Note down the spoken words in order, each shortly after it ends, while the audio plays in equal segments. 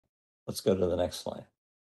Let's go to the next slide.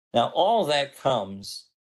 Now, all that comes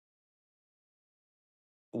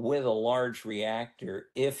with a large reactor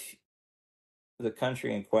if the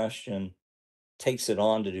country in question takes it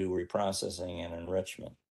on to do reprocessing and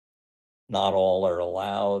enrichment. Not all are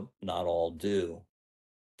allowed, not all do,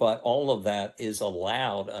 but all of that is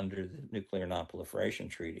allowed under the Nuclear Non-Proliferation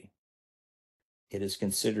Treaty. It is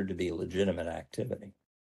considered to be legitimate activity.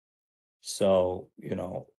 So,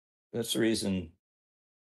 that's the reason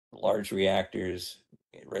large reactors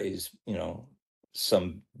raise,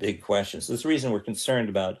 some big questions. That's the reason we're concerned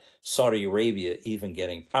about Saudi Arabia even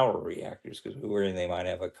getting power reactors, because we're worried they might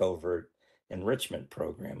have a covert enrichment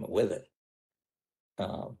program with it.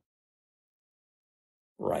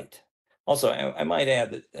 Right. Also, I might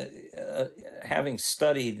add that having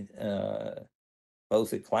studied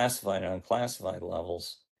both at classified and unclassified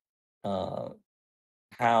levels, uh,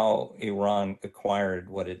 how Iran acquired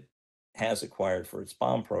what it has acquired for its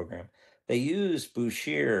bomb program, they use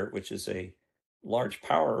Bushehr, which is a large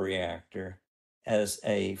power reactor, as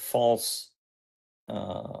a false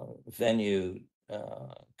venue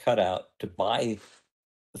cutout to buy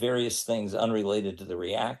various things unrelated to the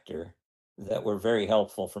reactor that were very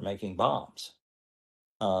helpful for making bombs.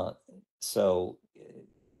 So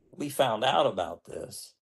we found out about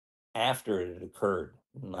this after it had occurred,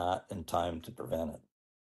 not in time to prevent it.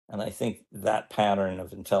 And I think that pattern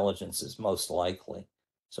of intelligence is most likely.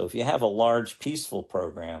 So if you have a large peaceful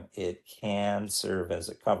program, it can serve as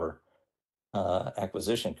a cover,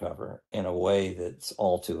 acquisition cover, in a way that's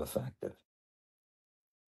all too effective.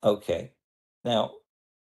 Okay, now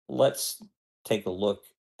let's take a look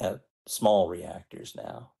at small reactors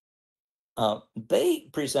now. They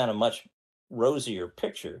present a much rosier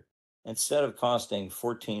picture. Instead of costing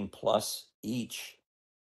 14 plus each,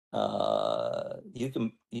 they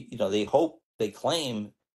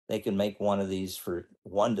claim they can make one of these for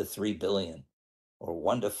 1 to 3 billion or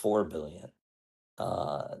 1 to 4 billion.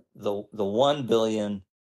 The 1 billion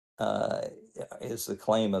is the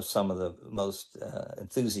claim of some of the most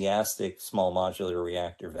enthusiastic small modular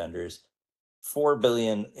reactor vendors. 4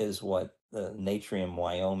 billion is what the Natrium,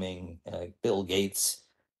 Wyoming, Bill Gates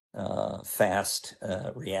fast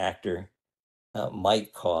reactor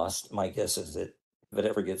might cost. My guess is that if it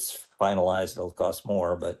ever gets finalized, it'll cost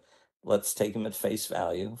more, but let's take them at face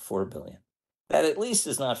value, 4 billion. That at least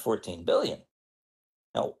is not 14 billion.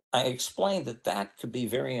 Now, I explained that that could be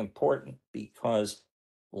very important because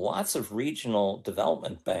lots of regional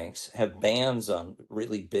development banks have bans on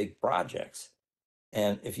really big projects.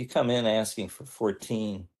 And if you come in asking for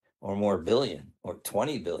 14 or more billion or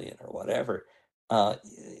 20 billion or whatever, they're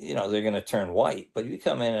going to turn white. But if you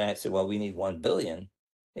come in and say, well, we need 1 billion,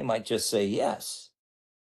 they might just say yes.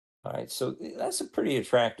 All right. So that's a pretty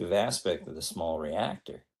attractive aspect of the small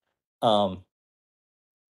reactor.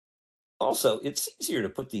 Also, it's easier to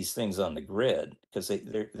put these things on the grid because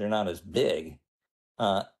they're not as big,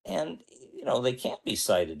 and they can't be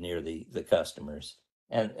sited near the customers.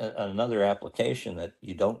 And another application that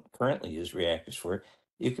you don't currently use reactors for,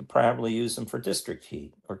 you could probably use them for district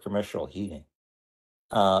heat or commercial heating.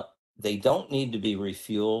 Uh, they don't need to be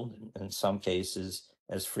refueled in some cases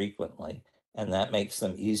as frequently, and that makes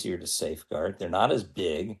them easier to safeguard. They're not as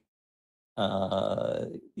big.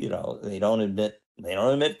 They don't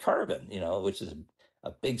emit carbon, which is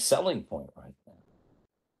a big selling point right now.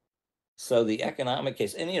 So the economic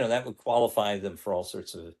case, and that would qualify them for all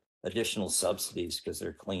sorts of additional subsidies because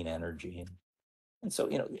they're clean energy, and so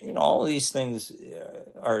all of these things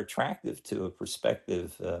are attractive to a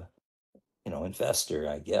prospective investor,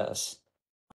 I guess.